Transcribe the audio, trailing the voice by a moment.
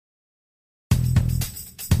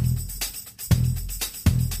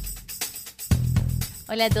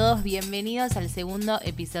Hola a todos, bienvenidos al segundo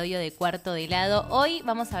episodio de Cuarto de Helado. Hoy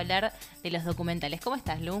vamos a hablar de los documentales. ¿Cómo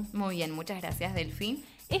estás, Lu? Muy bien, muchas gracias, Delphi.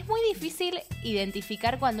 Es muy difícil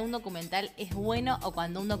identificar cuando un documental es bueno o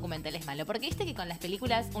cuando un documental es malo. Porque viste que con las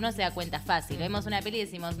películas uno se da cuenta fácil. Vemos una peli y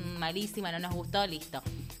decimos, malísima, no nos gustó, listo.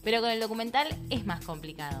 Pero con el documental es más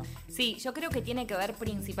complicado. Sí, yo creo que tiene que ver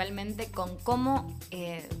principalmente con cómo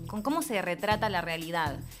se retrata la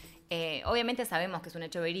realidad. Obviamente sabemos que es un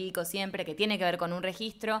hecho verídico siempre, que tiene que ver con un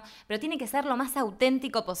registro, pero tiene que ser lo más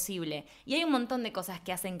auténtico posible. Y hay un montón de cosas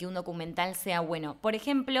que hacen que un documental sea bueno. Por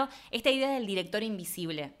ejemplo, esta idea del director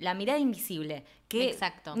invisible, la mirada invisible.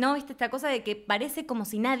 Exacto. ¿No? ¿Viste esta cosa de que parece como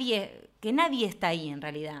si nadie está ahí en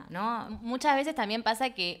realidad, ¿no? Muchas veces también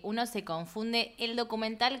pasa que uno se confunde el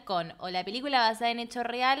documental con o la película basada en hecho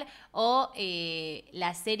real o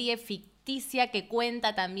la serie ficticia que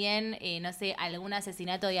cuenta también, no sé, algún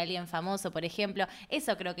asesinato de alguien famoso, por ejemplo.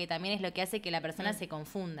 Eso creo que también es lo que hace que la persona se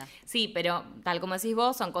confunda. Sí, pero tal como decís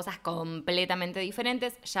vos, son cosas completamente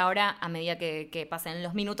diferentes. Ya ahora, a medida que pasen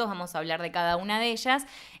los minutos, vamos a hablar de cada una de ellas.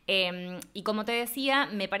 Y como te decía,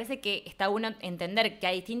 me parece que está bueno entender que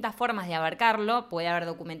hay distintas formas de abarcarlo. Puede haber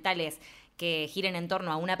documentales que giren en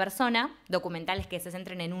torno a una persona, documentales que se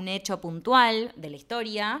centren en un hecho puntual de la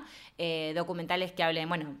historia, documentales que hablen,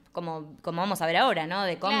 bueno, como vamos a ver ahora, ¿no?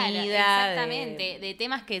 De comida. Claro, exactamente, de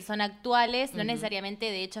temas que son actuales, no necesariamente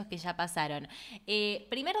de hechos que ya pasaron.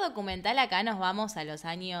 Primer documental, acá nos vamos a los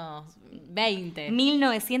años 20.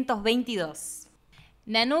 1922.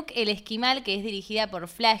 Nanook el Esquimal, que es dirigida por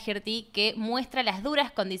Flaherty, que muestra las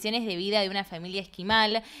duras condiciones de vida de una familia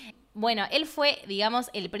esquimal. Bueno, él fue, digamos,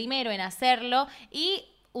 el primero en hacerlo y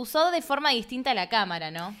usó de forma distinta la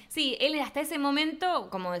cámara, ¿no? Sí, él hasta ese momento,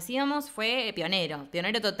 como decíamos, fue pionero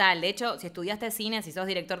total. De hecho, si estudiaste cine, si sos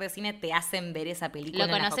director de cine, te hacen ver esa película.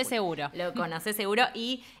 Lo conocés seguro. Lo conocés seguro.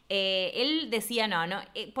 Y él decía, no,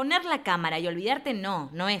 poner la cámara y olvidarte,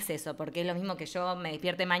 no es eso, porque es lo mismo que yo me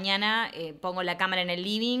despierte mañana, pongo la cámara en el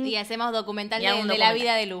living. Y hacemos documental de la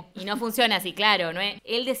vida de Lu. Y no funciona así, claro, ¿no?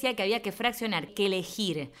 Él decía que había que fraccionar, que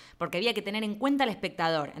elegir, porque había que tener en cuenta al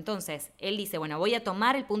espectador. Entonces, él dice, bueno, voy a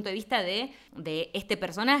tomar el punto de vista de este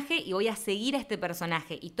personaje y voy a seguir a este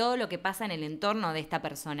personaje y todo lo que pasa en el entorno de esta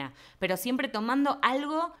persona, pero siempre tomando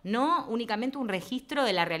algo, no únicamente un registro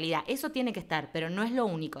de la realidad. Eso tiene que estar, pero no es lo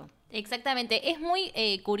único. Exactamente, es muy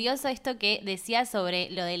curioso esto que decía sobre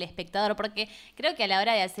lo del espectador, porque creo que a la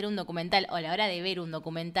hora de hacer un documental o a la hora de ver un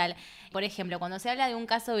documental, por ejemplo, cuando se habla de un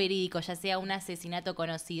caso verídico, ya sea un asesinato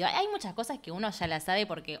conocido, hay muchas cosas que uno ya las sabe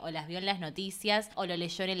porque o las vio en las noticias o lo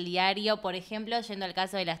leyó en el diario, por ejemplo, yendo al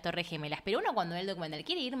caso de las Torres Gemelas, pero uno cuando ve el documental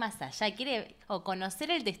quiere ir más allá, quiere o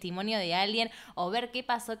conocer el testimonio de alguien o ver qué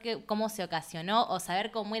pasó, cómo se ocasionó o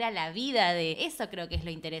saber cómo era la vida de eso. Creo que es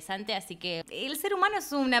lo interesante, así que el ser humano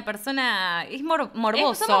es una persona, es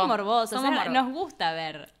morboso. Somos morbosos, nos gusta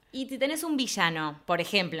ver. Y si tenés un villano, por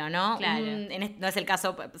ejemplo, ¿no? Claro. No es el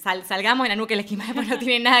caso, salgamos de Nanook el Esquimal, porque no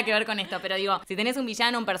tiene nada que ver con esto, pero digo, si tenés un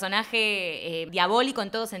villano, un personaje diabólico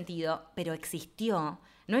en todo sentido, pero existió,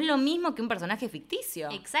 no es lo mismo que un personaje ficticio.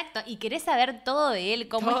 Exacto, y querés saber todo de él,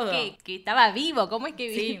 cómo es que estaba vivo, cómo es que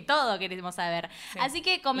vivió, todo queremos saber. Sí. Así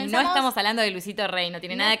que comenzamos. Y no estamos hablando de Luisito Rey, no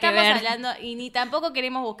tiene nada que ver. No estamos hablando, y ni tampoco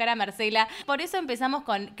queremos buscar a Marcela. Por eso empezamos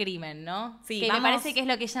con Crimen, ¿no? Sí, que me parece que es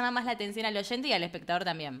lo que llama más la atención al oyente y al espectador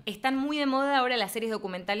también. Están muy de moda ahora las series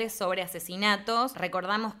documentales sobre asesinatos.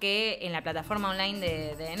 Recordamos que en la plataforma online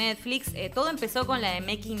de Netflix, todo empezó con la de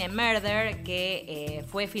Making a Murder, que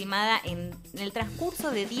fue filmada en el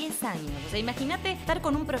transcurso de 10 años. O sea, imagínate estar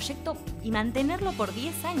con un proyecto y mantenerlo por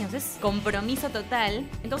 10 años. Es compromiso total.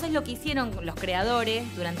 Entonces lo que hicieron los creadores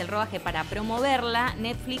durante el rodaje para promoverla,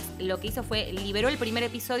 Netflix lo que hizo fue liberó el primer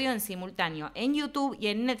episodio en simultáneo en YouTube y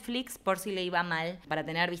en Netflix por si le iba mal, para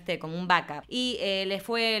tener, viste, como un backup. Y le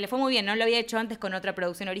fue muy bien. No lo había hecho antes con otra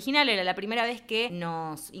producción original. Era la primera vez que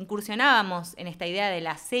nos incursionábamos en esta idea de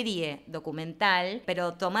la serie documental,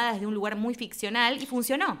 pero tomada desde un lugar muy ficcional, y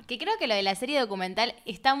funcionó. Que creo que lo de la serie documental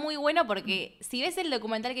está muy bueno porque si ves el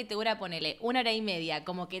documental que te dura, ponele 1 hora y media,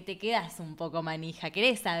 como que te quedas un poco manija,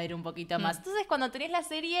 querés saber un poquito más. Entonces cuando tenés la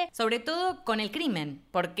serie... Sobre todo con el crimen,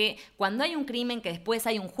 porque cuando hay un crimen que después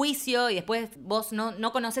hay un juicio y después vos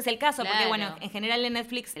no conocés el caso, claro. Porque bueno, en general en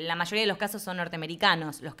Netflix la mayoría de los casos son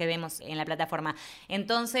norteamericanos, los que vemos en la plataforma.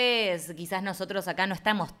 Entonces quizás nosotros acá no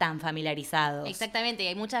estamos tan familiarizados. Exactamente, y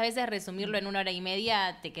hay muchas veces resumirlo en 1 hora y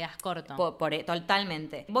media te quedas corto.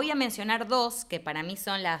 Totalmente. Voy a mencionar dos que para mí mí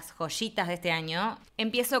son las joyitas de este año.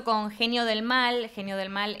 Empiezo con Genio del Mal. Genio del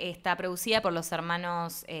Mal está producida por los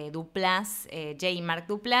hermanos Duplass, Jay y Mark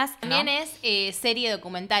Duplass. También es serie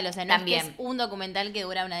documental, o sea, no También. es que es un documental que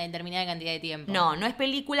dura una determinada cantidad de tiempo. No es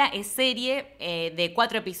película, es serie de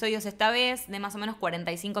 4 episodios esta vez, de más o menos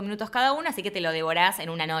 45 minutos cada uno, así que te lo devorás en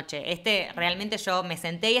una noche. Realmente yo me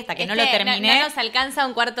senté y hasta que no lo terminé... No nos alcanza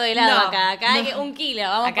un cuarto de helado acá hay un kilo,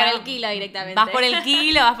 vamos Acá por el kilo directamente. Vas por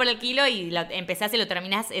el kilo y empezás y lo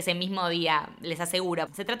terminás ese mismo día, les aseguro.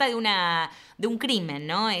 Se trata de un crimen,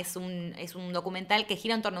 ¿no? Es un documental que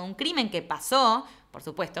gira en torno a un crimen que pasó, por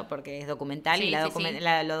supuesto, porque es documental Sí, y sí.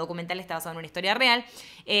 lo documental está basado en una historia real.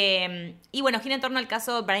 Y bueno, gira en torno al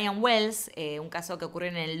caso Brian Wells, un caso que ocurrió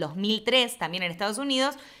en el 2003, también en Estados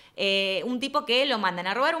Unidos. Un tipo que lo mandan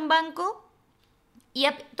a robar un banco y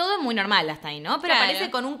todo es muy normal hasta ahí, ¿no? Pero Claro.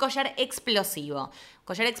 aparece con un collar explosivo.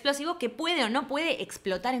 Collar explosivo que puede o no puede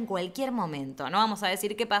explotar en cualquier momento. No vamos a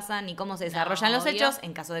decir qué pasa ni cómo se desarrollan los obvio. hechos,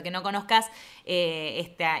 en caso de que no conozcas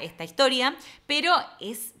esta historia. Pero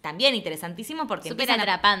es también interesantísimo porque Súper empiezan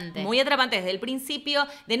atrapante. muy atrapante desde el principio.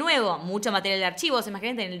 De nuevo, mucho material de archivos.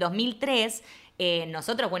 Imagínate, en el 2003...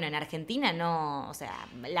 nosotros, bueno, en Argentina no, o sea,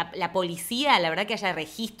 la policía, la verdad que haya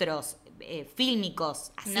registros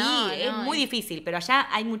fílmicos así, es muy difícil, pero allá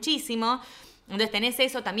hay muchísimo. Entonces tenés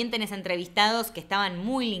eso, también tenés entrevistados que estaban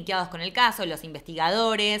muy linkeados con el caso, los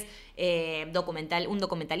investigadores, un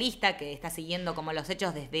documentalista que está siguiendo como los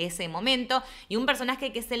hechos desde ese momento, y un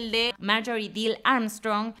personaje que es el de Marjorie Diehl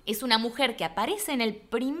Armstrong. Es una mujer que aparece en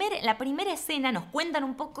la primera escena, nos cuentan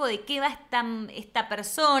un poco de qué va esta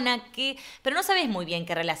persona, pero no sabes muy bien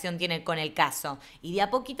qué relación tiene con el caso, y de a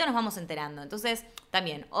poquito nos vamos enterando. Entonces,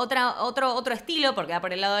 también, otro estilo, porque va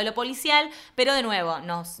por el lado de lo policial, pero de nuevo,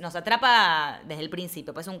 nos atrapa desde el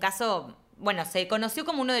principio. Pues es un caso, bueno, se conoció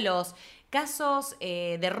como uno de los casos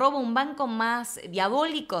de robo a un banco más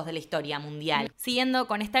diabólicos de la historia mundial. Siguiendo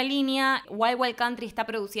con esta línea, Wild Wild Country está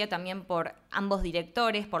producida también por ambos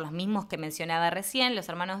directores, por los mismos que mencionaba recién, los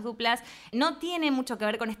hermanos Duplass. No tiene mucho que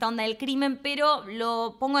ver con esta onda del crimen, pero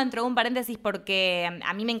lo pongo dentro de un paréntesis porque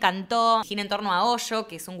a mí me encantó. Gira en torno a Osho,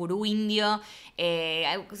 que es un gurú indio.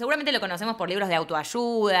 Seguramente lo conocemos por libros de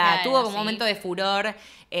autoayuda. Claro, Tuvo como un sí. momento de furor,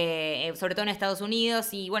 sobre todo en Estados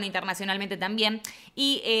Unidos y bueno, internacionalmente también.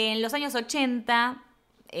 Y en los años 80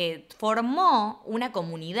 formó una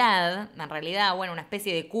comunidad, en realidad, bueno, una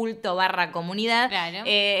especie de culto / comunidad, Claro.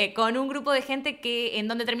 con un grupo de gente en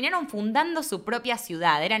donde terminaron fundando su propia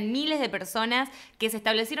ciudad. Eran miles de personas que se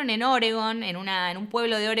establecieron en Oregon, en un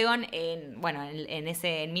pueblo de Oregon, en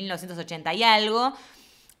 1980 y algo.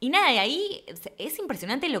 Y nada, y ahí es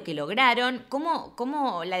impresionante lo que lograron,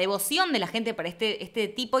 cómo la devoción de la gente para este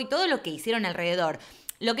tipo y todo lo que hicieron alrededor.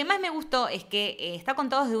 Lo que más me gustó es que está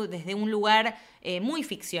contado desde un lugar muy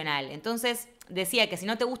ficcional. Entonces, decía que si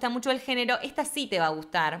no te gusta mucho el género, esta sí te va a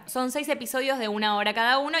gustar. Son 6 episodios de 1 hora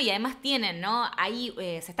cada uno y además tienen, ¿no? Ahí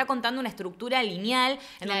se está contando una estructura lineal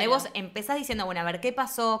en donde vos empezás diciendo, bueno, a ver, ¿qué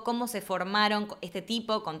pasó? ¿Cómo se formaron este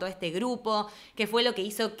tipo con todo este grupo? ¿Qué fue lo que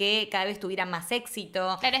hizo que cada vez tuviera más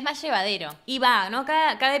éxito? Claro, es más llevadero. Y va, ¿no?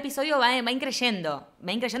 Cada episodio va increyendo.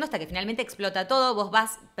 Va increyendo hasta que finalmente explota todo. Vos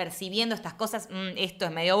vas percibiendo estas cosas. Esto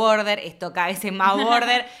es medio border, esto cada vez es más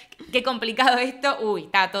border. Qué complicado esto. Uy,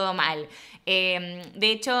 está todo mal. De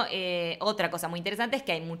hecho, otra cosa muy interesante es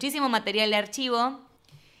que hay muchísimo material de archivo.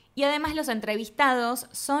 Y además los entrevistados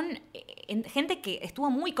son gente que estuvo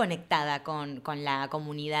muy conectada con la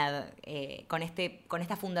comunidad, con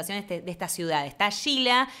esta fundación de esta ciudad. Está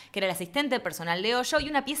Sheila, que era la asistente personal de Osho, y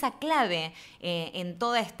una pieza clave en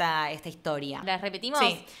toda esta historia. ¿Las repetimos?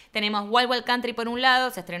 Sí, tenemos Wild Wild Country por un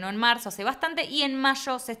lado, se estrenó en marzo hace bastante, y en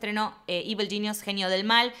mayo se estrenó Evil Genius, Genio del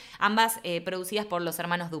Mal, ambas producidas por los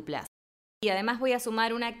hermanos Duplass. Y además voy a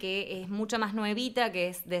sumar una que es mucho más nuevita, que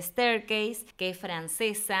es The Staircase, que es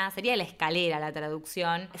francesa, sería La Escalera la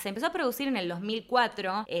traducción. Se empezó a producir en el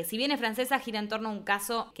 2004. Si bien es francesa, gira en torno a un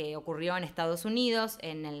caso que ocurrió en Estados Unidos,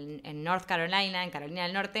 en North Carolina, en Carolina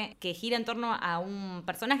del Norte, que gira en torno a un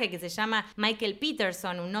personaje que se llama Michael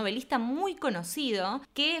Peterson, un novelista muy conocido,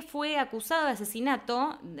 que fue acusado de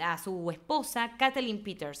asesinato a su esposa, Kathleen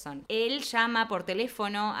Peterson. Él llama por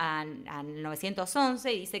teléfono a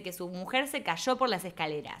 911 y dice que su mujer se cayó por las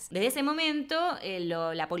escaleras. Desde ese momento,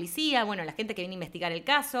 la policía, bueno, la gente que viene a investigar el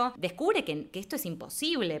caso, descubre que esto es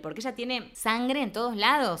imposible, porque ella tiene sangre en todos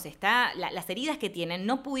lados. Las heridas que tienen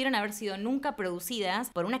no pudieron haber sido nunca producidas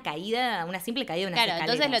por una simple caída de unas escaleras. Claro,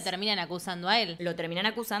 entonces lo terminan acusando a él. Lo terminan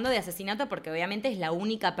acusando de asesinato porque obviamente es la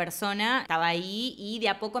única persona que estaba ahí, y de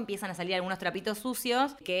a poco empiezan a salir algunos trapitos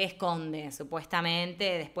sucios que esconde,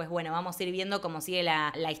 supuestamente. Después, bueno, vamos a ir viendo cómo sigue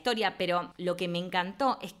la historia, pero lo que me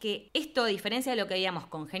encantó es que esto esto, a diferencia de lo que veíamos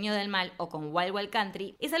con Genio del Mal o con Wild Wild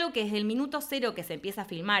Country, es algo que desde el minuto cero que se empieza a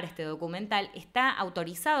filmar este documental está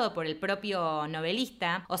autorizado por el propio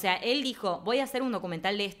novelista. O sea, él dijo, voy a hacer un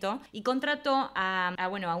documental de esto, y contrató a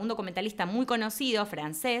un documentalista muy conocido,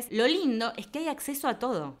 francés. Lo lindo es que hay acceso a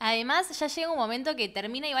todo. Además, ya llega un momento que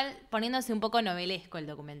termina igual poniéndose un poco novelesco el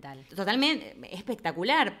documental. Totalmente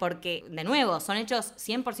espectacular, porque, de nuevo, son hechos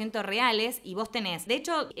 100% reales y vos tenés... De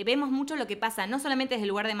hecho, vemos mucho lo que pasa, no solamente desde el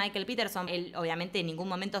lugar de Michael Peterson. Él, obviamente, en ningún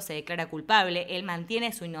momento se declara culpable. Él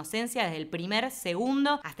mantiene su inocencia desde el primer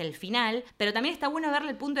segundo hasta el final, pero también está bueno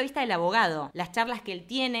verle el punto de vista del abogado, las charlas que él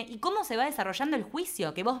tiene y cómo se va desarrollando el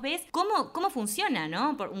juicio, que vos ves cómo funciona,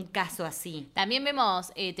 ¿no? Por un caso así. También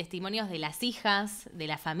vemos testimonios de las hijas, de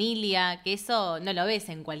la familia, que eso no lo ves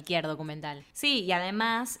en cualquier documental. Sí, y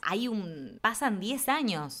además pasan 10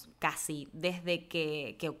 años casi desde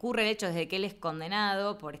que ocurre el hecho, desde que él es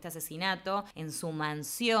condenado por este asesinato en su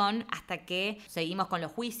mansión hasta que seguimos con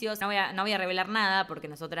los juicios. No voy a revelar nada porque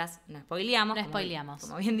nosotras no spoileamos. No spoileamos.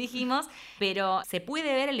 Como bien dijimos, pero se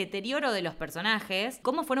puede ver el deterioro de los personajes,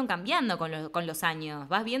 cómo fueron cambiando con los años.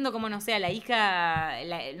 Vas viendo cómo, no sé, las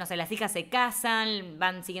hijas se casan,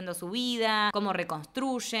 van siguiendo su vida, cómo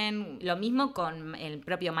reconstruyen. Lo mismo con el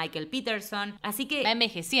propio Michael Peterson. Así que... Va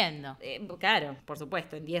envejeciendo. Claro, por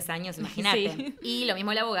supuesto, en 10 años, imagínate. Sí. Y lo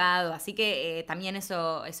mismo el abogado, así que también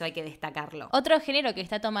eso hay que destacarlo. Otro género que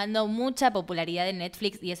está tomando mucha popularidad en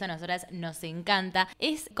Netflix, y eso a nosotras nos encanta,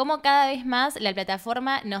 es cómo cada vez más la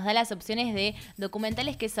plataforma nos da las opciones de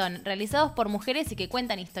documentales que son realizados por mujeres y que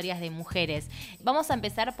cuentan historias de mujeres. Vamos a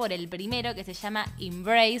empezar por el primero, que se llama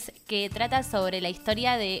Embrace, que trata sobre la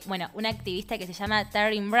historia de, una activista que se llama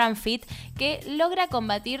Taryn Branfit, que logra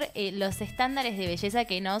combatir los estándares de belleza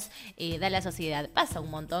que nos da la sociedad. Pasa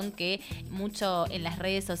un montón que mucho en las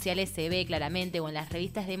redes sociales se ve claramente, o en las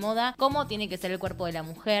revistas de moda, cómo tiene que ser el cuerpo de la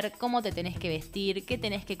mujer, cómo te tenés que vestir, qué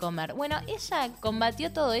tenés que comer. Bueno, ella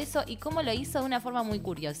combatió todo eso, y cómo lo hizo de una forma muy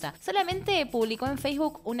curiosa. Solamente publicó en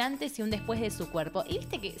Facebook un antes y un después de su cuerpo. Y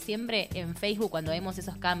viste que siempre en Facebook, cuando vemos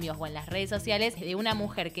esos cambios, o en las redes sociales, de una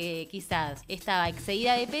mujer que quizás estaba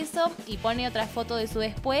excedida de peso y pone otra foto de su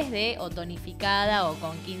después o tonificada o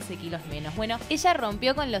con 15 kilos menos. Bueno, ella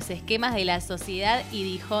rompió con los esquemas de la sociedad y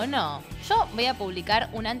dijo, no, yo voy a publicar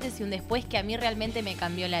un antes y un después que a mí realmente me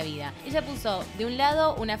cambió la vida. Ella puso de un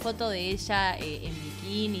lado una foto de ella en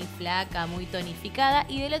bikini, flaca, muy tonificada,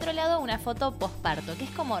 y del otro lado una foto posparto, que es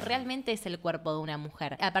como realmente es el cuerpo de una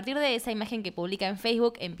mujer. A partir de esa imagen que publica en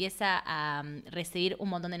Facebook, empieza a recibir un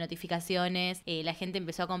montón de notificaciones, la gente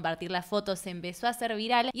empezó a compartir la foto, se empezó a hacer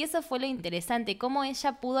viral, y eso fue lo interesante, cómo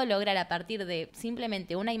ella pudo lograr a partir de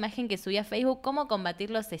simplemente una imagen que subía a Facebook, cómo combatir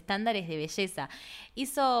los estándares de belleza.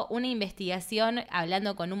 Hizo una investigación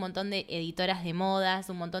hablando con un montón de editoras de modas,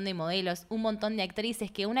 un montón de modelos, un montón de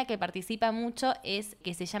actrices, que una que participa mucho es,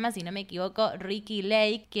 que se llama, si no me equivoco, Ricki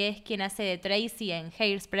Lake, que es quien hace de Tracy en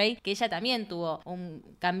Hairspray, que ella también tuvo un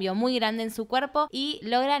cambio muy grande en su cuerpo, y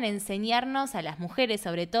logran enseñarnos a las mujeres,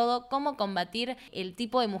 sobre todo, cómo combatir el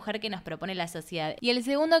tipo de mujer que nos propone la sociedad. Y el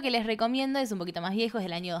segundo que les recomiendo es un poquito más viejo, es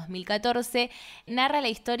del año 2014, narra la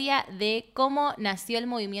historia de cómo nació el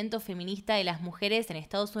movimiento feminista de las mujeres en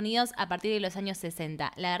Estados Unidos a partir de los años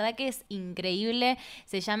 60. La verdad que es increíble,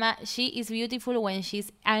 se llama She is Beautiful When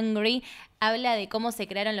She's Angry. Habla de cómo se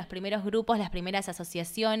crearon los primeros grupos, las primeras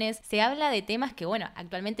asociaciones. Se habla de temas que,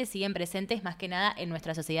 actualmente siguen presentes más que nada en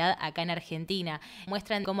nuestra sociedad acá en Argentina.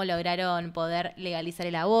 Muestran cómo lograron poder legalizar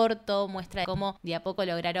el aborto, muestran cómo de a poco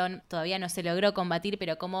lograron, todavía no se logró combatir,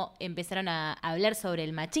 pero cómo empezaron a hablar sobre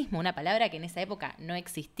el machismo, una palabra que en esa época no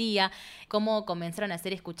existía, cómo comenzaron a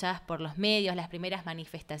ser escuchadas por los medios, las primeras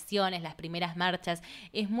manifestaciones, las primeras marchas.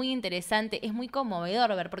 Es muy interesante, es muy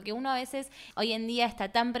conmovedor ver, porque uno a veces, hoy en día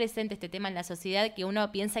está tan presente este tema en la sociedad que uno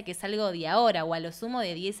piensa que es algo de ahora o a lo sumo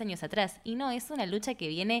de 10 años atrás, y no, es una lucha que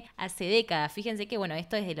viene hace décadas. Fíjense que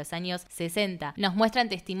esto es de los años 60. Nos muestran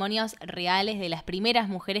testimonios reales de las primeras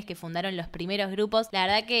mujeres que fundaron los primeros grupos. La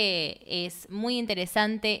verdad que es muy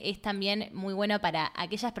interesante, es también muy bueno para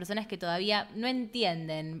aquellas personas que todavía no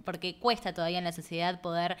entienden, porque cuesta todavía en la sociedad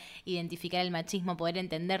poder identificar el machismo, poder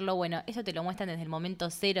entenderlo. Eso te lo muestran desde el momento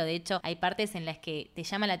cero. De hecho, hay partes en las que te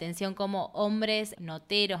llama la atención como hombres,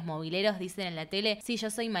 noteros, mobileros, dicen en la tele, sí,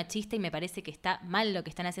 yo soy machista y me parece que está mal lo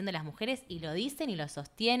que están haciendo las mujeres, y lo dicen y lo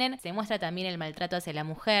sostienen. Se muestra también el maltrato hacia la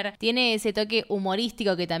mujer. Tiene ese toque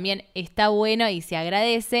humorístico que también está bueno y se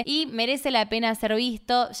agradece, y merece la pena ser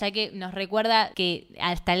visto, ya que nos recuerda que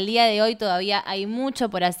hasta el día de hoy todavía hay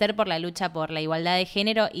mucho por hacer por la lucha por la igualdad de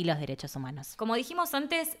género y los derechos humanos. Como dijimos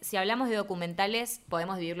antes, si hablamos de documentales,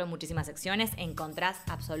 podemos dividirlo en muchísimas secciones. Encontrás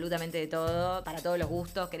absolutamente de todo, para todos los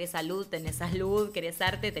gustos. Querés salud, tenés salud. Querés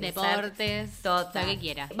arte, tenés deporte. arte. artes, Total. lo que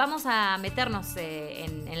quiera. Vamos a meternos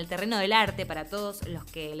en el terreno del arte para todos los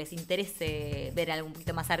que les interese ver algo un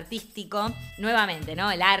poquito más artístico. Nuevamente,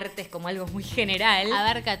 ¿no? El arte es como algo muy general.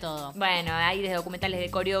 Abarca todo. Bueno, hay desde documentales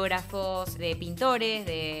de coreógrafos, de pintores,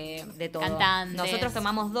 de todo. Cantantes. Nosotros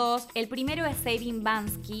tomamos dos. El primero es Saving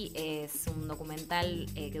Bansky, es un documental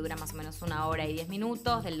que dura más o menos 1 hora y 10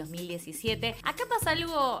 minutos, del 2017. Acá pasa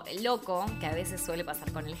algo loco, que a veces suele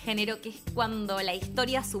pasar con el género, que es cuando la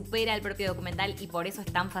historia supera el propio documental y por eso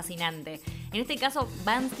es tan fascinante. En este caso,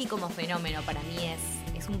 Bansky como fenómeno para mí es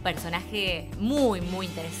un personaje muy, muy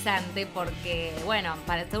interesante porque, bueno,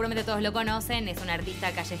 seguramente todos lo conocen, es un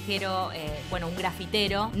artista callejero, un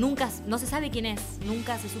grafitero. No se sabe quién es,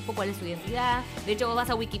 nunca se supo cuál es su identidad. De hecho, vos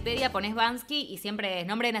vas a Wikipedia, pones Bansky y siempre es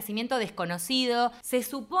nombre de nacimiento desconocido. Se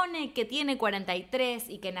supone que tiene 43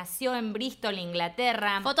 y que nació en Bristol,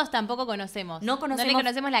 Inglaterra. Fotos tampoco conocemos. No le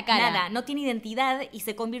conocemos la cara. Nada, no tiene identidad y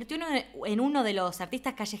se convirtió en uno de los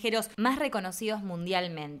artistas callejeros más reconocidos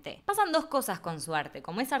mundialmente. Pasan dos cosas con su arte.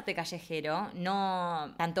 Como es arte callejero,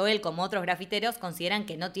 no tanto él como otros grafiteros consideran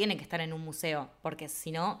que no tiene que estar en un museo, porque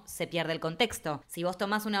si no, se pierde el contexto. Si vos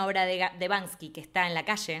tomás una obra de Bansky que está en la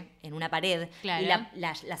calle, en una pared, claro, y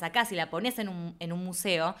la sacás y la ponés en un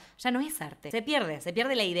museo, ya no es arte. Se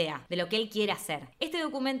pierde la idea de lo que él quiere hacer. Este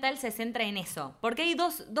documental se centra en eso, porque hay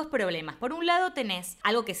dos problemas. Por un lado tenés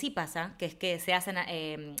algo que sí pasa, que es que se hacen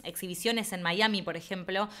exhibiciones en Miami, por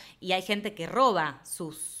ejemplo, y hay gente que roba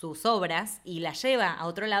sus obras y las lleva a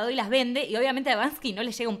otro lado y las vende, y obviamente a Bansky no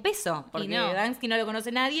le llega un peso, porque Bansky no lo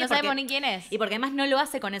conoce nadie. No sabemos ni quién es. Y porque además no lo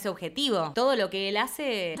hace con ese objetivo. Todo lo que él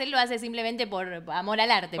hace... Él lo hace simplemente por amor al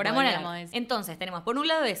arte. Por amor al arte. Entonces tenemos por un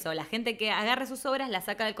lado eso, la gente que agarra sus obras, las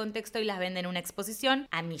saca del contexto y las vende en una exposición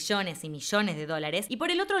a millones y millones de dólares. Y por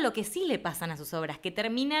el otro, lo que sí le pasan a sus obras, que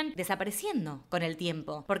terminan desapareciendo con el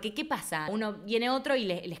tiempo. Porque ¿qué pasa? Viene otro y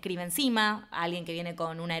le escribe encima, a alguien que viene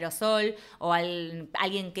con un aerosol, o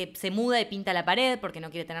alguien que se muda y pinta la pared porque no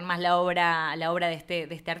quiere tener más la obra de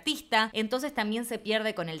este artista. Entonces también se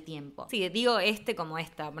pierde con el tiempo. Sí, digo como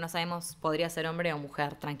esta, no sabemos, podría ser hombre o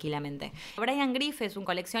mujer tranquilamente. Brian Greif es un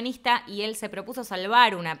coleccionista y él se propuso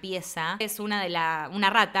salvar una pieza. Es una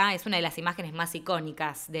rata, es una de las imágenes más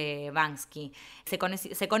icónicas de Bansky. Se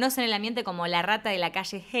conoce en el ambiente como la rata de la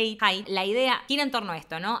calle Hyde. La idea gira en torno a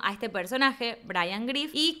esto, ¿no? A este personaje, Brian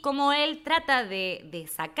Greif, y como él trata de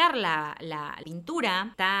sacar la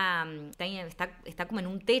pintura, está como en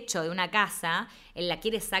un techo de una casa, él la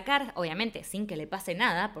quiere sacar, obviamente sin que le pase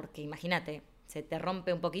nada, porque imagínate, se te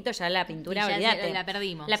rompe un poquito ya la pintura, olvídate. La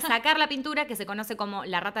perdimos. Sacar la pintura, que se conoce como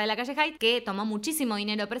la rata de la calle Hyde, que tomó muchísimo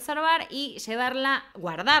dinero preservar, y llevarla,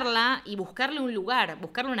 guardarla y buscarle un lugar,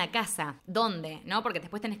 buscarle una casa. ¿Dónde? ¿No? Porque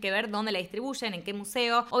después tenés que ver dónde la distribuyen, en qué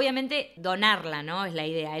museo. Obviamente donarla, ¿no? Es la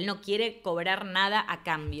idea. Él no quiere cobrar nada a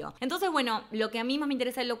cambio. Entonces, bueno, lo que a mí más me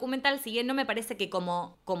interesa del documental, si bien no me parece que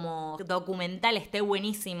como documental esté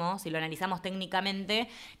buenísimo, si lo analizamos técnicamente,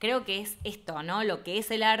 creo que es esto, ¿no? Lo que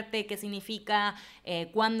es el arte, qué significa,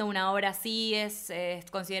 cuándo una obra sí es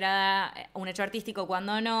considerada un hecho artístico,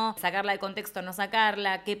 cuándo no, sacarla del contexto, no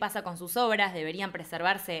sacarla, qué pasa con sus obras, deberían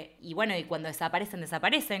preservarse, y bueno, y cuando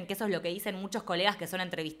desaparecen, que eso es lo que dicen muchos colegas que son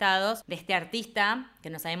entrevistados de este artista,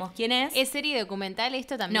 que no sabemos quién es. ¿Es serie documental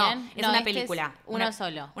esto también? No, es una película. Es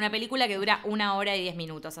solo. Una película que dura 1 hora y 10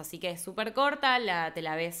 minutos, así que es súper corta, te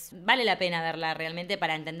la ves, vale la pena verla realmente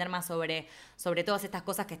para entender más sobre todas estas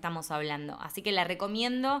cosas que estamos hablando. Así que la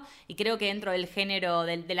recomiendo, y creo que dentro del género,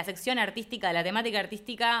 de la sección artística, de la temática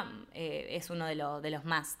artística, es uno de los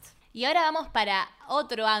must. Y ahora vamos para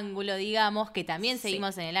otro ángulo, digamos, que también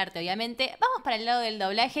seguimos en el arte, obviamente. Vamos para el lado del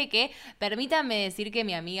doblaje, que permítanme decir que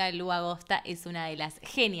mi amiga Lu Agosta es una de las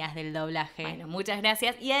genias del doblaje. Bueno, muchas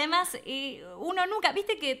gracias. Y además, uno nunca,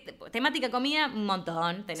 viste que temática comida, un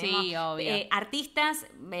montón. Tenemos sí, obvio. Artistas,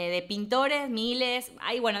 de pintores, miles,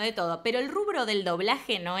 hay bueno, de todo. Pero el rubro del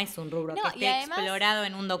doblaje no es un rubro que esté explorado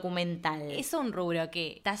en un documental. Es un rubro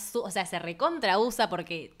que se recontrausa,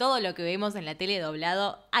 porque todo lo que vemos en la tele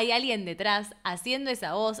doblado, hay alguien detrás haciendo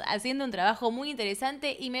esa voz, haciendo un trabajo muy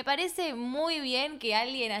interesante, y me parece muy bien que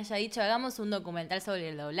alguien haya dicho hagamos un documental sobre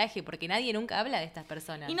el doblaje, porque nadie nunca habla de estas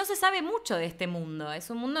personas. Y no se sabe mucho de este mundo,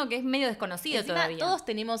 es un mundo que es medio desconocido. Encima, todavía. Todos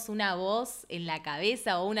tenemos una voz en la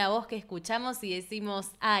cabeza o una voz que escuchamos y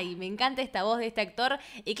decimos, ay, me encanta esta voz de este actor,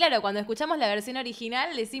 y claro, cuando escuchamos la versión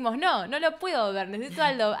original decimos, no lo puedo ver, necesito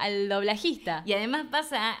al doblajista. Y además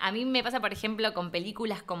a mí me pasa, por ejemplo, con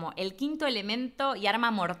películas como El Quinto Elemento y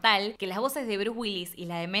Arma Mortal, tal que las voces de Bruce Willis y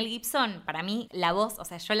la de Mel Gibson, para mí, la voz, o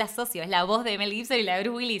sea, yo la asocio, es la voz de Mel Gibson y la de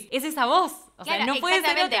Bruce Willis. Es esa voz. O sea, Claro, no puede ser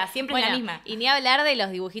exactamente. otra, siempre es la misma. Y ni hablar de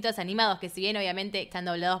los dibujitos animados, que si bien obviamente están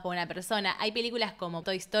doblados por una persona, hay películas como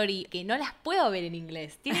Toy Story que no las puedo ver en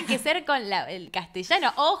inglés. Tienen que ser con el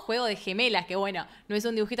castellano o Juego de Gemelas, que bueno, no es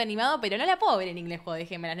un dibujito animado, pero no la puedo ver en inglés, Juego de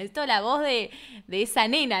Gemelas. Necesito la voz de esa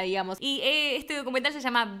nena, digamos. Y este documental se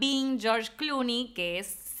llama Being George Clooney, que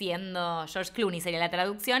es siendo George Clooney sería la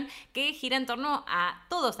traducción, que gira en torno a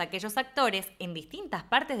todos aquellos actores en distintas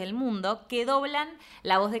partes del mundo que doblan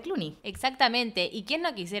la voz de Clooney. Exactamente. ¿Y quién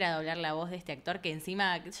no quisiera doblar la voz de este actor que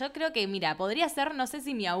encima, yo creo que, mira, podría ser, no sé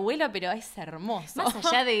si mi abuelo, pero es hermoso. Más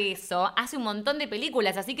allá de eso, hace un montón de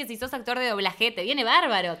películas, así que si sos actor de doblaje, te viene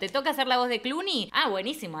bárbaro. ¿Te toca hacer la voz de Clooney? Ah,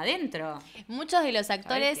 buenísimo, adentro. Muchos de los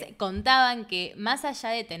actores contaban que más allá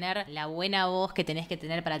de tener la buena voz que tenés que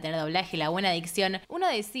tener para tener doblaje, la buena dicción, uno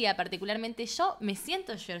decía particularmente, yo me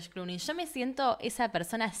siento George Clooney, yo me siento esa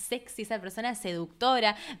persona sexy, esa persona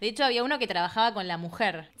seductora. De hecho, había uno que trabajaba con la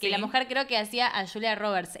mujer, que la mujer creo que hacía a Julia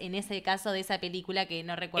Roberts en ese caso de esa película que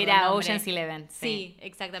no recuerdo el Era nombre. Ocean's Eleven. Sí,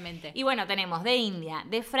 exactamente. Y bueno, tenemos de India,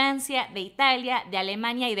 de Francia, de Italia, de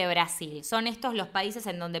Alemania y de Brasil. Son estos los países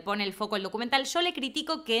en donde pone el foco el documental. Yo le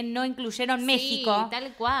critico que no incluyeron México. Sí,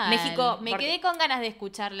 tal cual. México, me quedé con ganas de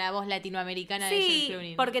escuchar la voz latinoamericana de George Clooney.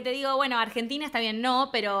 Sí, porque te digo, bueno, Argentina está bien, no,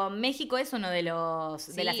 pero México es uno de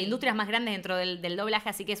las industrias más grandes dentro del doblaje,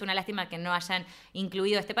 así que es una lástima que no hayan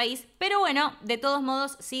incluido este país. Pero bueno, de todos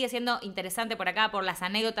modos, sigue siendo interesante por acá, por las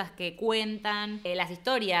anécdotas que cuentan, las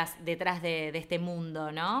historias detrás de este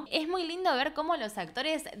mundo, ¿no? Es muy lindo ver cómo los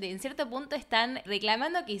actores en cierto punto están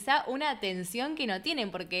reclamando quizá una atención que no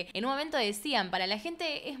tienen, porque en un momento decían, para la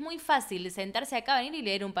gente es muy fácil sentarse acá, venir y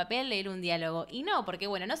leer un papel, leer un diálogo. Y no, porque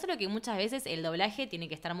bueno, no solo que muchas veces el doblaje tiene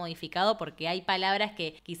que estar modificado porque hay palabras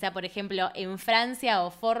que quizá, por ejemplo, en Francia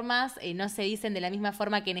o formas no se dicen de la misma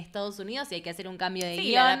forma que en Estados Unidos y hay que hacer un cambio de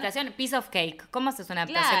guión. La adaptación Piece of Cake. ¿Cómo haces una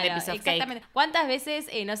adaptación de Piece of exactamente. Cake? ¿Cuántas veces,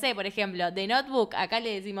 no sé, por ejemplo, The Notebook, acá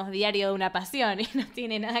le decimos Diario de una Pasión y no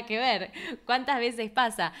tiene nada que ver? ¿Cuántas veces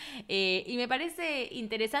pasa? Y me parece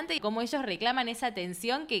interesante cómo ellos reclaman esa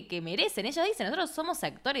atención que merecen. Ellos dicen, nosotros somos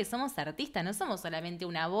actores, somos artistas, no somos solamente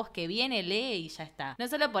una voz que viene, lee y ya está. No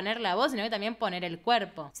solo poner la voz, sino que también poner el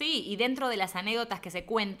cuerpo. Sí, y dentro de las anécdotas que se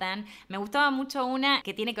cuentan, me gustaba mucho una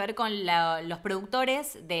que tiene que ver con los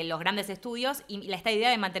productores de los grandes estudios y esta idea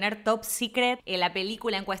de mantener top secret la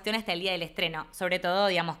película en cuestión hasta el día del estreno, sobre todo,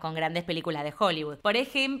 digamos, con grandes películas de Hollywood. Por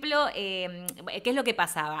ejemplo, ¿qué es lo que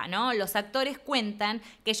pasaba, no? Los actores cuentan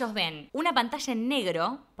que ellos ven una pantalla en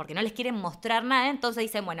negro, porque no les quieren mostrar nada, entonces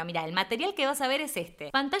dicen, bueno, mira, el material que vas a ver es este.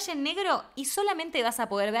 Pantalla en negro y solamente vas a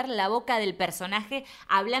poder ver la boca del personaje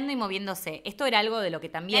hablando y moviéndose. Esto era algo de lo que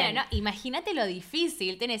también... Claro, no, imagínate lo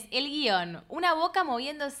difícil. Tenés el guión, una boca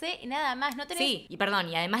moviéndose y nada más. No tenés... Sí, y perdón,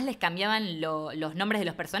 y además les cambiaban los nombres de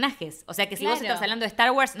los personajes. O sea que si Claro. vos estás hablando de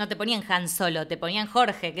Star Wars, no te ponían Han Solo, te ponían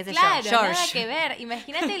Jorge, qué sé Claro, yo, George. nada que ver.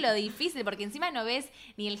 Imagínate lo difícil, porque encima no ves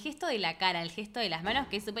ni el gesto de la cara, el gesto de las manos,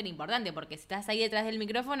 que es súper importante, porque si estás ahí detrás del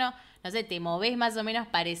micrófono, no sé, te movés más o menos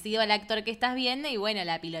parecido al actor que estás viendo y bueno,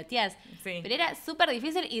 la piloteás. Sí. Pero era súper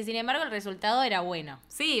difícil y sin embargo el resultado era bueno.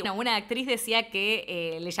 Sí, una actriz decía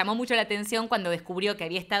que le llamó mucho la atención cuando descubrió que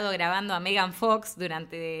había estado grabando a Megan Fox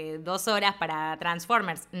durante 2 horas para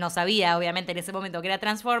Transformers. No sabía, obviamente, en ese momento que era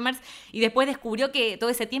Transformers. Y después descubrió que todo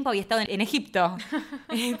ese tiempo había estado en Egipto.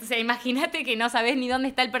 O sea, imagínate que no sabés ni dónde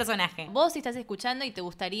está el personaje. Vos si estás escuchando y te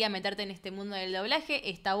gustaría meterte en este mundo del doblaje,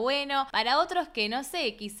 está bueno. Para otros que, no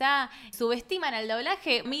sé, quizá subestiman al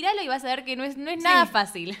doblaje, míralo y vas a ver que no es nada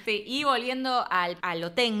fácil. Sí, y volviendo a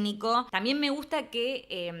lo técnico, también me gusta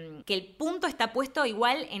que el punto está puesto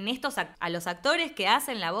igual en a los actores que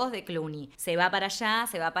hacen la voz de Clooney. Se va para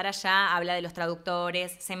allá, habla de los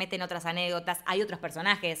traductores, se mete en otras anécdotas, hay otros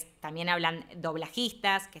personajes, también hablan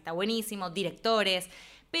doblajistas, que está buenísimo, directores,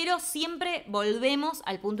 pero siempre volvemos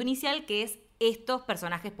al punto inicial que es estos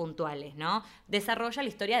personajes puntuales, ¿no? Desarrolla la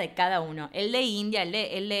historia de cada uno, el de India,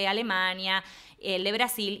 el de Alemania, el de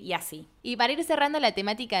Brasil y así. Y para ir cerrando la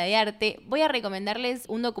temática de arte, voy a recomendarles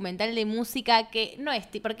un documental de música que no es...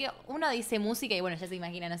 Porque uno dice música y bueno, ya se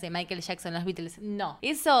imagina, no sé, Michael Jackson, los Beatles. No,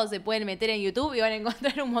 eso se pueden meter en YouTube y van a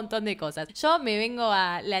encontrar un montón de cosas. Yo me vengo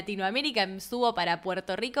a Latinoamérica, subo para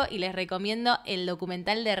Puerto Rico y les recomiendo el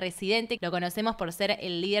documental de Residente. Lo conocemos por ser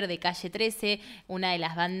el líder de Calle 13, una de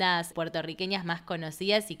las bandas puertorriqueñas más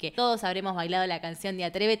conocidas y que todos habremos bailado la canción de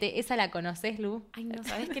Atrévete. ¿Esa la conoces, Lu? Ay, no,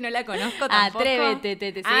 ¿sabés que no la conozco tampoco?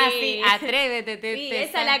 Atrévete, sí, Atrévete. Sí,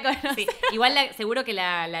 esa la conozco. Sí. Igual seguro que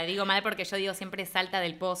la digo mal porque yo digo siempre Salta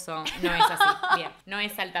del Pozo. No es así. Bien, no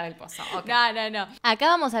es Salta del Pozo. Okay. No. Acá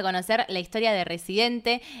vamos a conocer la historia de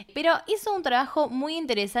Residente, pero hizo un trabajo muy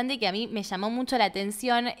interesante que a mí me llamó mucho la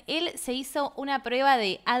atención. Él se hizo una prueba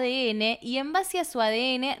de ADN y en base a su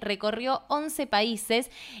ADN recorrió 11 países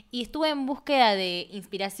y estuvo en búsqueda de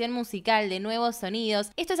inspiración musical, de nuevos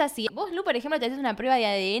sonidos. Esto es así. Vos, Lu, por ejemplo, te haces una prueba de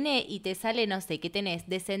ADN y te sale, no sé, que tenés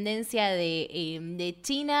descendencia de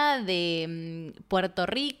China, de Puerto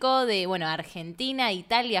Rico, de, bueno, Argentina,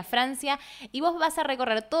 Italia, Francia, y vos vas a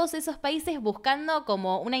recorrer todos esos países buscando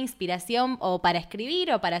como una inspiración o para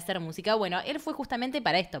escribir o para hacer música. Bueno, él fue justamente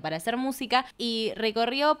para esto, para hacer música, y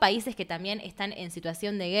recorrió países que también están en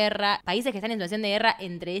situación de guerra, países que están en situación de guerra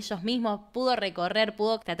entre ellos mismos, pudo recorrer,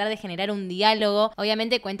 pudo tratar de generar un diálogo.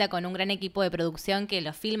 Obviamente cuenta con un gran equipo de producción que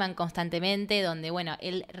lo filman constantemente, donde, bueno,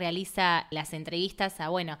 él realiza las entrevistas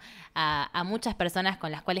a muchas personas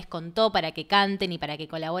con las cuales contó para que canten y para que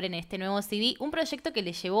colaboren en este nuevo CD, un proyecto que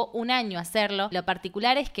le llevó un año hacerlo. Lo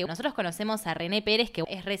particular es que nosotros conocemos a René Pérez, que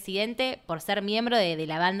es Residente por ser miembro de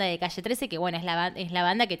la banda de Calle 13, que bueno, es la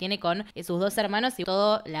banda que tiene con sus dos hermanos y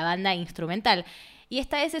toda la banda instrumental. Y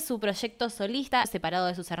esta vez es su proyecto solista, separado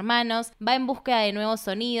de sus hermanos, va en búsqueda de nuevos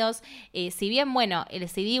sonidos. Si bien, bueno, el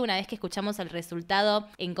CD, una vez que escuchamos el resultado,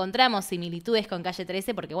 encontramos similitudes con Calle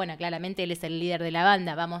 13, porque, bueno, claramente él es el líder de la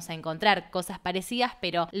banda, vamos a encontrar cosas parecidas,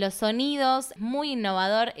 pero los sonidos, muy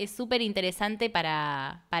innovador, es súper interesante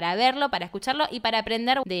para verlo, para escucharlo y para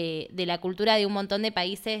aprender de la cultura de un montón de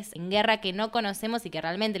países en guerra que no conocemos y que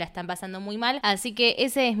realmente la están pasando muy mal. Así que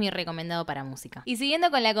ese es mi recomendado para música. Y siguiendo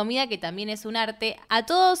con la comida, que también es un arte, a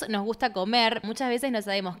todos nos gusta comer, muchas veces no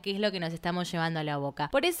sabemos qué es lo que nos estamos llevando a la boca.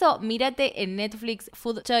 Por eso, mírate en Netflix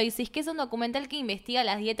Food Choices, que es un documental que investiga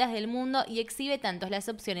las dietas del mundo y exhibe tanto las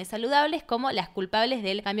opciones saludables como las culpables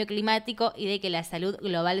del cambio climático y de que la salud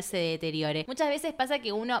global se deteriore. Muchas veces pasa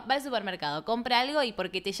que uno va al supermercado, compra algo y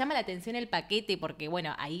porque te llama la atención el paquete, porque,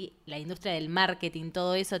 bueno, ahí la industria del marketing,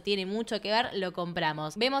 todo eso tiene mucho que ver, lo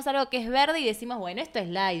compramos. Vemos algo que es verde y decimos, bueno, esto es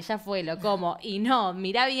light, ya fue, lo como. Y no,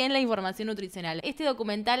 mirá bien la información nutricional. Este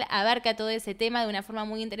documental abarca todo ese tema de una forma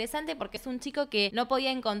muy interesante porque es un chico que no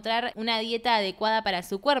podía encontrar una dieta adecuada para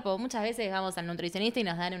su cuerpo. Muchas veces vamos al nutricionista y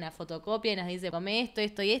nos dan una fotocopia y nos dice come esto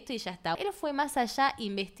y ya está. Él fue más allá,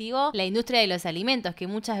 investigó la industria de los alimentos, que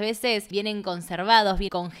muchas veces vienen conservados, bien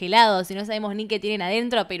congelados y no sabemos ni qué tienen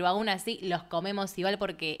adentro, pero aún así los comemos igual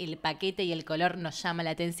porque el paquete y el color nos llama la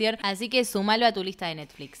atención. Así que sumalo a tu lista de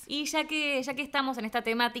Netflix. Y ya que estamos en esta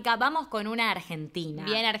temática, vamos con una argentina.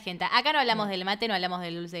 Bien argenta. Acá no hablamos del mate, no hablamos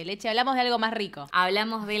del dulce de leche, hablamos de algo más rico.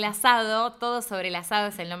 Hablamos del asado, Todo sobre el asado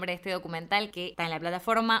es el nombre de este documental que está en la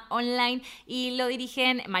plataforma online y lo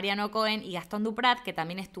dirigen Mariano Cohen y Gastón Duprat, que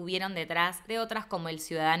también estuvieron detrás de otras como El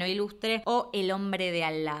Ciudadano Ilustre o El Hombre de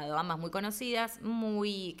Al Lado, ambas muy conocidas,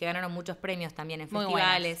 que ganaron muchos premios también en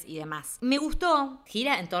festivales y demás. Me gustó,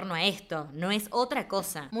 gira en torno a esto, no es otra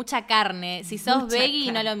cosa. Mucha carne, si sos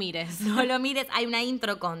veggie no lo mires. No lo mires, hay una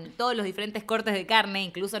intro con todos los diferentes cortes de carne,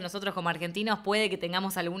 incluso nosotros como argentinos puede que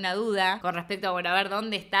tengamos alguna duda con respecto a, a ver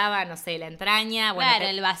dónde estaba, no sé, la entraña. Claro,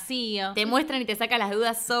 el vacío. Te muestran y te sacan las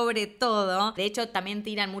dudas sobre todo. De hecho, también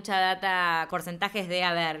tiran mucha data, porcentajes de,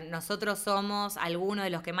 nosotros somos algunos de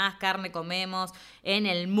los que más carne comemos en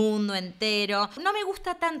el mundo entero. No me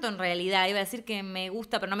gusta tanto en realidad, iba a decir que me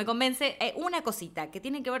gusta, pero no me convence. Una cosita que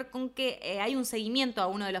tiene que ver con que hay un seguimiento a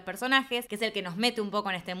uno de los personajes, que es el que nos mete un poco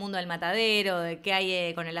en este mundo del matadero, de qué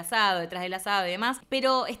hay con el asado, detrás del asado y demás,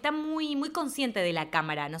 pero está muy, muy consciente de la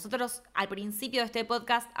cámara. Nosotros al principio de este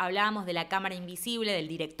podcast hablábamos de la cámara invisible, del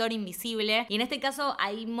director invisible, y en este caso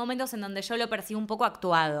hay momentos en donde yo lo percibo un poco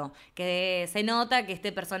actuado, que se nota que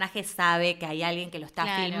este personaje sabe que hay alguien que lo está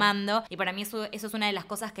filmando, y para mí eso es una de las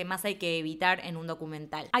cosas que más hay que evitar en un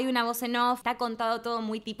documental. Hay una voz en off, está contado todo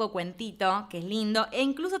muy tipo cuentito, que es lindo, e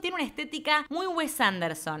incluso tiene una estética muy Wes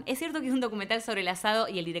Anderson. Es cierto que es un documental sobre el asado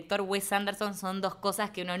y el director Wes Anderson son dos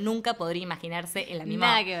cosas que uno nunca podría imaginarse en la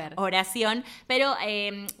misma oración, pero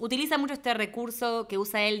utiliza mucho este recurso que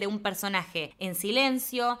usa él de un personaje en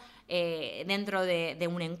silencio, dentro de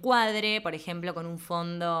un encuadre, por ejemplo, con un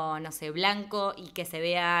fondo, no sé, blanco y que se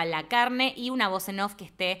vea la carne y una voz en off que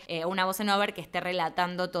esté, una voz en over que esté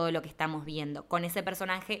relatando todo lo que estamos viendo, con ese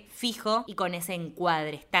personaje fijo y con ese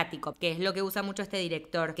encuadre estático, que es lo que usa mucho este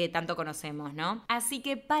director que tanto conocemos, ¿no? Así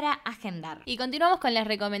que para agendar. Y continuamos con las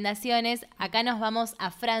recomendaciones. Acá nos vamos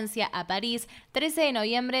a Francia, a París. 13 de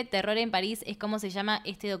noviembre, Terror en París es como se llama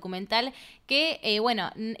este documental que,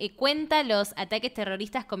 cuenta los ataques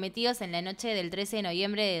terroristas cometidos cometidos en la noche del 13 de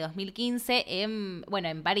noviembre de 2015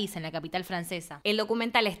 en París, en la capital francesa. El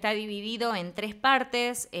documental está dividido en 3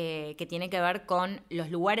 partes que tiene que ver con los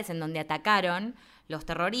lugares en donde atacaron los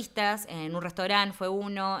terroristas. En un restaurante fue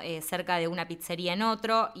uno, cerca de una pizzería en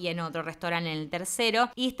otro, y en otro restaurante en el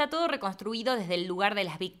tercero. Y está todo reconstruido desde el lugar de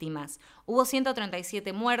las víctimas. Hubo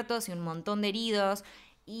 137 muertos y un montón de heridos.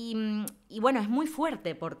 Y bueno, es muy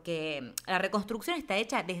fuerte porque la reconstrucción está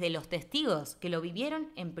hecha desde los testigos que lo vivieron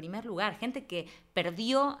en primer lugar. Gente que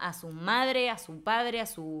perdió a su madre, a su padre, a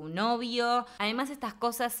su novio. Además, estas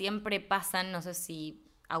cosas siempre pasan, no sé si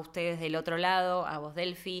a ustedes del otro lado, a vos,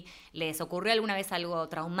 Delphi, les ocurrió alguna vez algo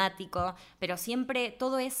traumático, pero siempre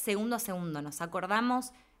todo es segundo a segundo. Nos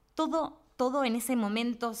acordamos todo en ese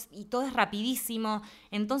momento y todo es rapidísimo.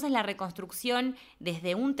 Entonces la reconstrucción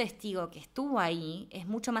desde un testigo que estuvo ahí es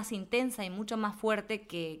mucho más intensa y mucho más fuerte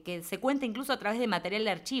que se cuenta incluso a través de material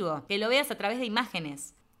de archivo, que lo veas a través de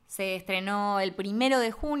imágenes. Se estrenó el 1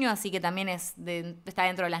 de junio, así que también está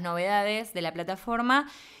dentro de las novedades de la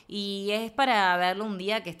plataforma y es para verlo un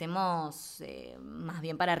día que estemos más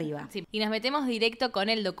bien para arriba. Sí. Y nos metemos directo con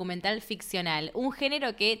el documental ficcional, un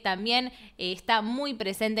género que también está muy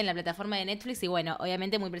presente en la plataforma de Netflix y bueno,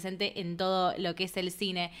 obviamente muy presente en todo lo que es el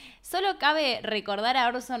cine. Solo cabe recordar a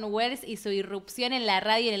Orson Welles y su irrupción en la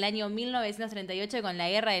radio en el año 1938 con La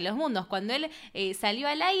Guerra de los Mundos, cuando él salió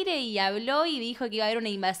al aire y habló y dijo que iba a haber una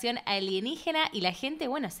invasión alienígena y la gente,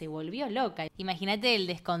 bueno, se volvió loca. Imagínate el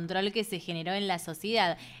descontrol que se generó en la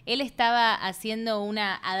sociedad. Él estaba haciendo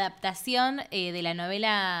una adaptación de la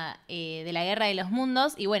novela de La Guerra de los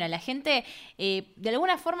Mundos y bueno, la gente de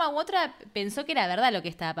alguna forma u otra pensó que era verdad lo que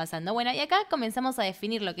estaba pasando. Bueno, y acá comenzamos a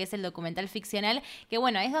definir lo que es el documental ficcional, que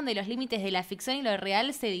bueno, es donde los límites de la ficción y lo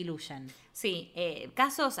real se diluyen. Sí,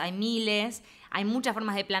 casos hay miles, hay muchas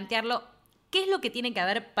formas de plantearlo. ¿Qué es lo que tiene que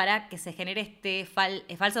haber para que se genere este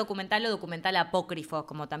falso documental o documental apócrifo,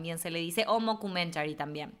 como también se le dice, o mockumentary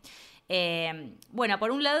también? Bueno,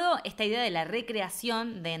 por un lado, esta idea de la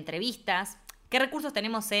recreación de entrevistas. ¿Qué recursos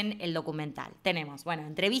tenemos en el documental? Tenemos, bueno,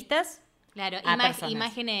 entrevistas. Claro,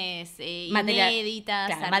 imágenes material, inéditas,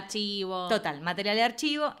 claro, archivo. Total, material de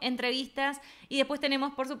archivo, entrevistas. Y después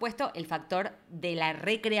tenemos, por supuesto, el factor de la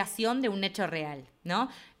recreación de un hecho real, ¿no?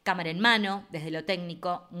 Cámara en mano, desde lo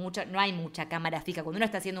técnico, no hay mucha cámara fija. Cuando uno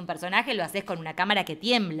está haciendo un personaje, lo haces con una cámara que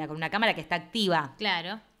tiembla, con una cámara que está activa.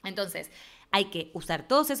 Claro. Entonces, hay que usar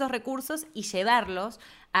todos esos recursos y llevarlos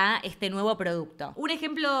a este nuevo producto. Un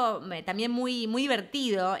ejemplo también muy, muy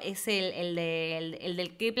divertido es el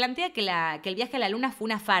del que plantea que el viaje a la Luna fue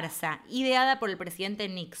una farsa, ideada por el presidente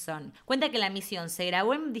Nixon. Cuenta que la misión se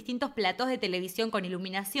grabó en distintos platós de televisión con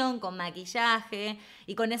iluminación, con maquillaje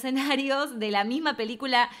y con escenarios de la misma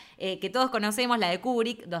película que todos conocemos, la de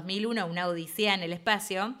Kubrick, 2001, Una odisea en el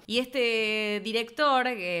espacio. Y este director,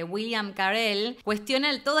 William Carell,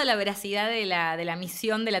 cuestiona toda la veracidad de la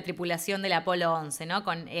misión de la tripulación del Apolo 11, ¿no?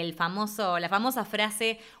 Con la famosa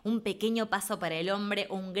frase, un pequeño paso para el hombre,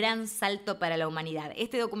 un gran salto para la humanidad.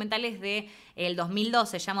 Este documental es de el 2002,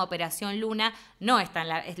 se llama Operación Luna. No está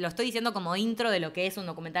lo estoy diciendo como intro de lo que es un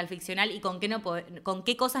documental ficcional y con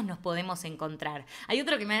qué cosas nos podemos encontrar. Hay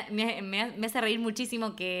otro que me hace reír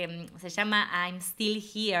muchísimo que se llama I'm Still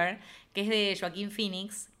Here, que es de Joaquín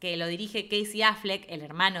Phoenix, que lo dirige Casey Affleck, el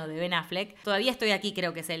hermano de Ben Affleck. Todavía estoy aquí,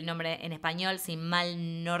 creo que es el nombre en español, si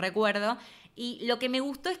mal no recuerdo. Y lo que me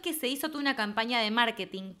gustó es que se hizo toda una campaña de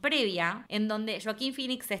marketing previa en donde Joaquín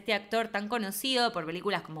Phoenix, este actor tan conocido por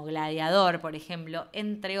películas como Gladiador, por ejemplo,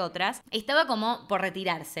 entre otras, estaba como por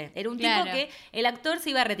retirarse. Era un tipo que el actor se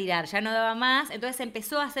iba a retirar, ya no daba más, entonces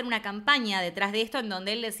empezó a hacer una campaña detrás de esto en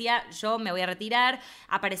donde él decía, yo me voy a retirar.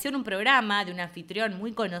 Apareció en un programa de un anfitrión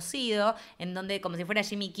muy conocido, en donde como si fuera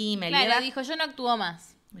Jimmy Kimmel. Claro, dijo, yo no actúo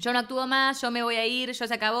más. Yo no actúo más, yo me voy a ir, yo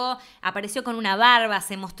se acabó. Apareció con una barba,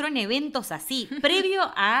 se mostró en eventos así, previo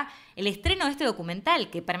a el estreno de este documental,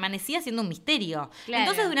 que permanecía siendo un misterio. Claro.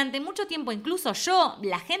 Entonces, durante mucho tiempo, incluso yo,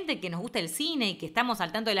 la gente que nos gusta el cine y que estamos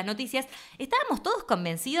al tanto de las noticias, estábamos todos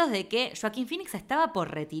convencidos de que Joaquín Phoenix estaba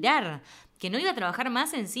por retirar, que no iba a trabajar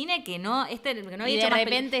más en cine, que no había hecho más. Y de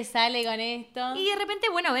repente sale con esto. Y de repente,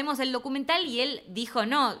 bueno, vemos el documental y él dijo,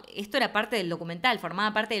 no, esto era parte del documental,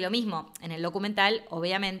 formaba parte de lo mismo. En el documental,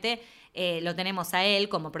 obviamente, lo tenemos a él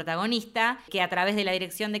como protagonista, que a través de la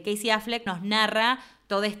dirección de Casey Affleck nos narra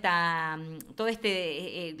lo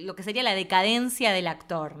que sería la decadencia del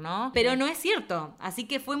actor, ¿no? Pero no es cierto. Así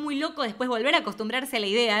que fue muy loco después volver a acostumbrarse a la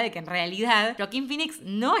idea de que en realidad Joaquín Phoenix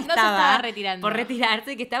no estaba retirando. Por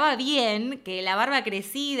retirarse, que estaba bien, que la barba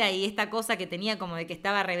crecida y esta cosa que tenía como de que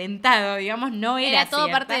estaba reventado, digamos, no era todo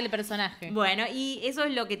cierta. parte del personaje. Bueno, y eso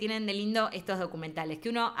es lo que tienen de lindo estos documentales, que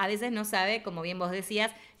uno a veces no sabe, como bien vos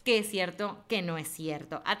decías, qué es cierto, qué no es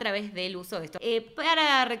cierto, a través del uso de esto.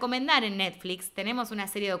 Para recomendar en Netflix, tenemos una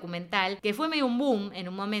serie documental que fue medio un boom en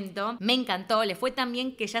un momento. Me encantó, le fue tan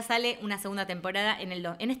bien que ya sale una segunda temporada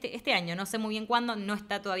en este año. No sé muy bien cuándo, no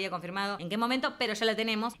está todavía confirmado en qué momento, pero ya la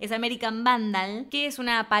tenemos. Es American Vandal, que es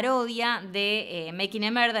una parodia de Making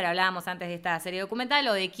a Murder, hablábamos antes de esta serie documental,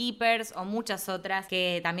 o de Keepers, o muchas otras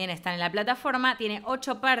que también están en la plataforma. Tiene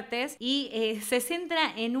 8 partes y se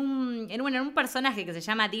centra en un personaje que se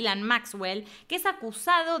llama Dylan Maxwell, que es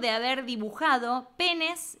acusado de haber dibujado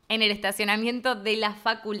penes en el estacionamiento de la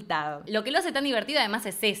facultad. Lo que lo hace tan divertido además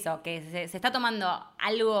es eso, que se está tomando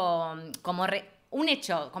algo como un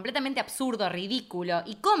hecho completamente absurdo, ridículo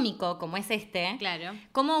y cómico como es este, claro,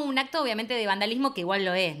 como un acto obviamente de vandalismo, que igual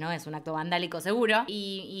lo es, ¿no? Es un acto vandálico seguro,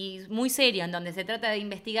 y muy serio, en donde se trata de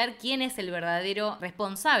investigar quién es el verdadero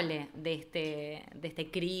responsable de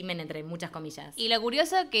este crimen, entre muchas comillas. Y lo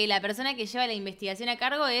curioso es que la persona que lleva la investigación a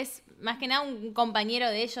cargo es más que nada un compañero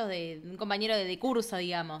de ellos, un compañero de curso,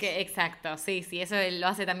 digamos. Exacto, sí, eso lo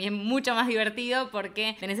hace también mucho más divertido,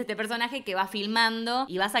 porque tenés este personaje que va filmando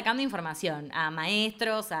y va sacando información a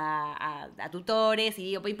maestros, a tutores, y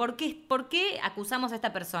digo, ¿y por qué acusamos a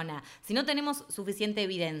esta persona si no tenemos suficiente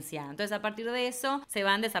evidencia? Entonces, a partir de eso, se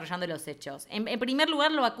van desarrollando los hechos. En primer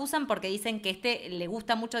lugar, lo acusan porque dicen que le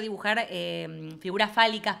gusta mucho dibujar figuras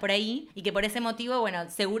fálicas por ahí, y que por ese motivo, bueno,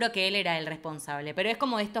 seguro que él era el responsable. Pero es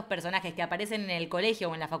como estos personajes que aparecen en el colegio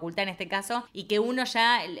o en la facultad en este caso, y que uno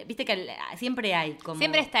ya, viste que siempre hay como...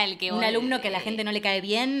 Siempre está el que... Un alumno que a la gente no le cae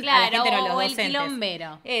bien, claro, a la gente no, los o docentes. el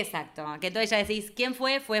quilombero. Exacto, que entonces ya decís, ¿quién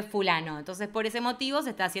fue? Fue fulano. Entonces, por ese motivo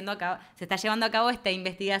se está llevando a cabo esta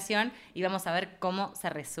investigación, y vamos a ver cómo se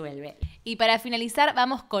resuelve. Y para finalizar,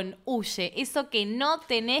 vamos con Huye, eso que no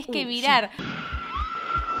tenés que mirar.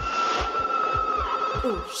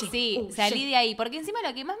 Sí, salí de ahí, porque encima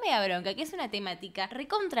lo que más me da bronca, que es una temática re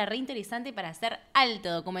interesante para hacer alto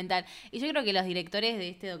documental, y yo creo que los directores de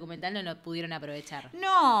este documental no lo pudieron aprovechar.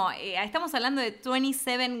 No, estamos hablando de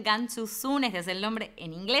 27 Gone Too Soon, este es el nombre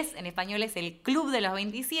en inglés, en español es El Club de los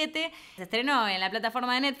 27, se estrenó en la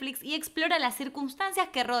plataforma de Netflix y explora las circunstancias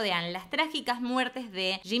que rodean las trágicas muertes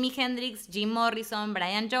de Jimi Hendrix, Jim Morrison,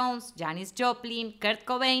 Brian Jones, Janis Joplin, Kurt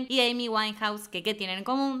Cobain y Amy Winehouse, que ¿qué tienen en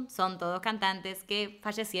común? Son todos cantantes que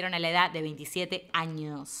fallecieron a la edad de 27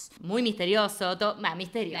 años. Muy misterioso,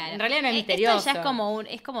 misterio. Claro. En realidad no es misterioso. Esto ya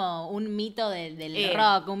es como un mito del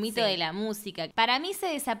rock, un mito de la música. Para mí se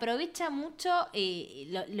desaprovecha mucho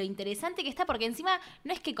lo interesante que está, porque encima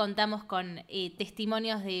no es que contamos con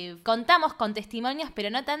testimonios contamos con testimonios, pero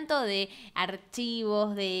no tanto de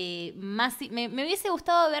archivos, de más... Me hubiese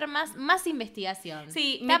gustado ver más investigación.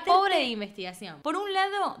 Sí, está pobre de investigación. Por un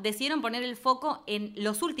lado, decidieron poner el foco en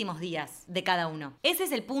los últimos días de cada uno. Ese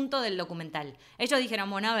es el punto del documental. Ellos dijeron,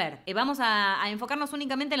 bueno, a ver, vamos a enfocarnos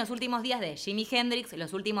únicamente en los últimos días de Jimi Hendrix,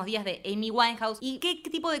 los últimos días de Amy Winehouse, y qué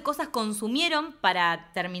tipo de cosas consumieron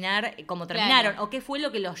para terminar como terminaron, claro, o qué fue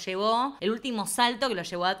lo que los llevó, el último salto que los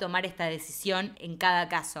llevó a tomar esta decisión en cada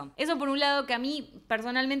caso. Eso por un lado, que a mí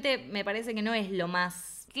personalmente me parece que no es lo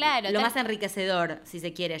más... Claro, lo más enriquecedor, si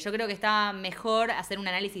se quiere. Yo creo que está mejor hacer un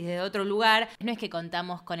análisis desde otro lugar. No es que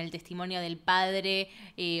contamos con el testimonio del padre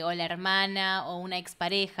o la hermana o una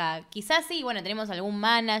expareja. Quizás sí, bueno, tenemos algún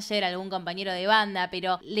manager, algún compañero de banda,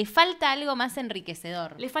 pero le falta algo más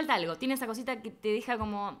enriquecedor. Le falta algo. Tiene esa cosita que te deja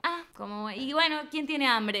como... y bueno, ¿quién tiene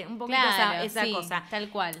hambre? Un poquito claro, esa sí, cosa. Tal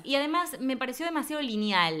cual. Y además me pareció demasiado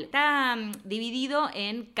lineal. Está dividido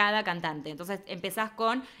en cada cantante. Entonces empezás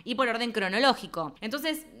y por orden cronológico.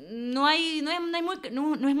 Entonces no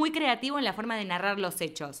es muy creativo en la forma de narrar los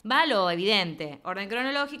hechos. Va a lo evidente. Orden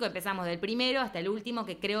cronológico, empezamos del primero hasta el último,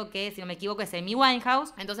 que creo que, si no me equivoco, es Amy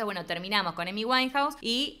Winehouse. Entonces, bueno, terminamos con Amy Winehouse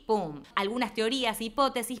y ¡pum! Algunas teorías,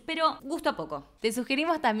 hipótesis, pero gusto a poco. Te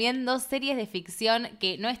sugerimos también 2 series de ficción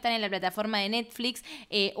que no están en la plataforma de Netflix.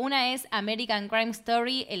 Una es American Crime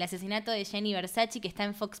Story, el asesinato de Gianni Versace, que está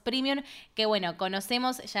en Fox Premium, que bueno,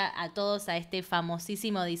 conocemos ya a todos a este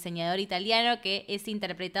famosísimo diseñador italiano que es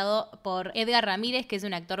interpretado por Edgar Ramírez, que es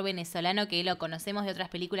un actor venezolano que lo conocemos de otras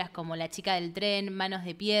películas como La chica del tren, Manos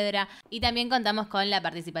de piedra, y también contamos con la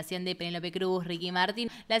participación de Penélope Cruz, Ricky Martin.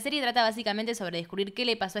 La serie trata básicamente sobre descubrir qué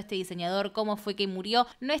le pasó a este diseñador, cómo fue que murió.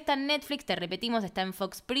 No está en Netflix, te repetimos, está en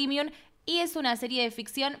Fox Premium. Y es una serie de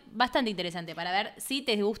ficción bastante interesante para ver si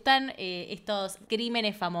te gustan estos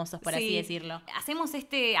crímenes famosos, por así decirlo. Hacemos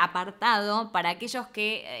este apartado para aquellos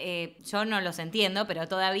que yo no los entiendo, pero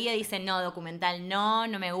todavía dicen no, documental no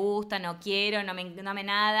me gusta, no quiero, no me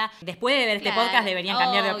nada. Después de ver este podcast deberían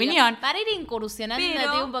cambiar de opinión. Para ir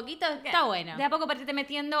incursionándote un poquito, está bueno. De a poco para irte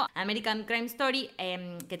metiendo American Crime Story,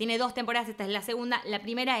 que tiene 2 temporadas, esta es la segunda. La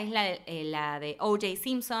primera es la de O.J.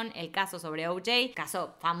 Simpson, el caso sobre O.J.,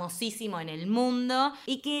 caso famosísimo en el mundo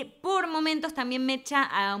y que por momentos también me echa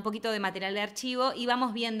a un poquito de material de archivo y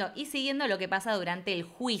vamos viendo y siguiendo lo que pasa durante el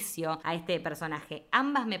juicio a este personaje.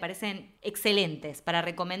 Ambas me parecen excelentes para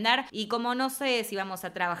recomendar y como no sé si vamos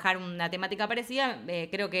a trabajar una temática parecida,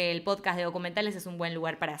 creo que el podcast de documentales es un buen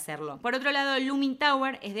lugar para hacerlo. Por otro lado, Looming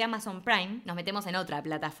Tower es de Amazon Prime, nos metemos en otra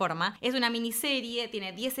plataforma. Es una miniserie,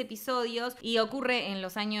 tiene 10 episodios y ocurre en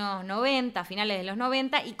los años 90, finales de los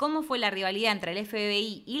 90, y cómo fue la rivalidad entre el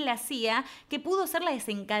FBI y la CIA que pudo ser la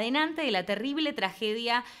desencadenante de la terrible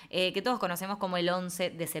tragedia que todos conocemos como el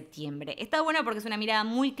 11 de septiembre. Está bueno porque es una mirada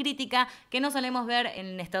muy crítica que no solemos ver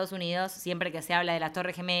en Estados Unidos siempre que se habla de las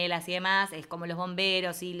Torres Gemelas y demás, es como los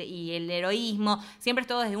bomberos y el heroísmo, siempre es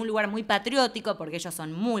todo desde un lugar muy patriótico porque ellos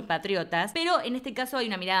son muy patriotas, pero en este caso hay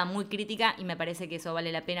una mirada muy crítica y me parece que eso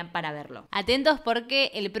vale la pena para verlo. Atentos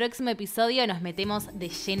porque el próximo episodio nos metemos de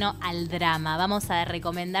lleno al drama. Vamos a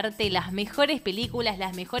recomendarte las mejores películas,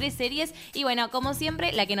 las mejores series y bueno, como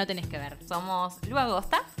siempre, la que no tenés que ver. Somos Lu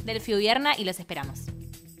Agosta, Delphi Ubierna y los esperamos.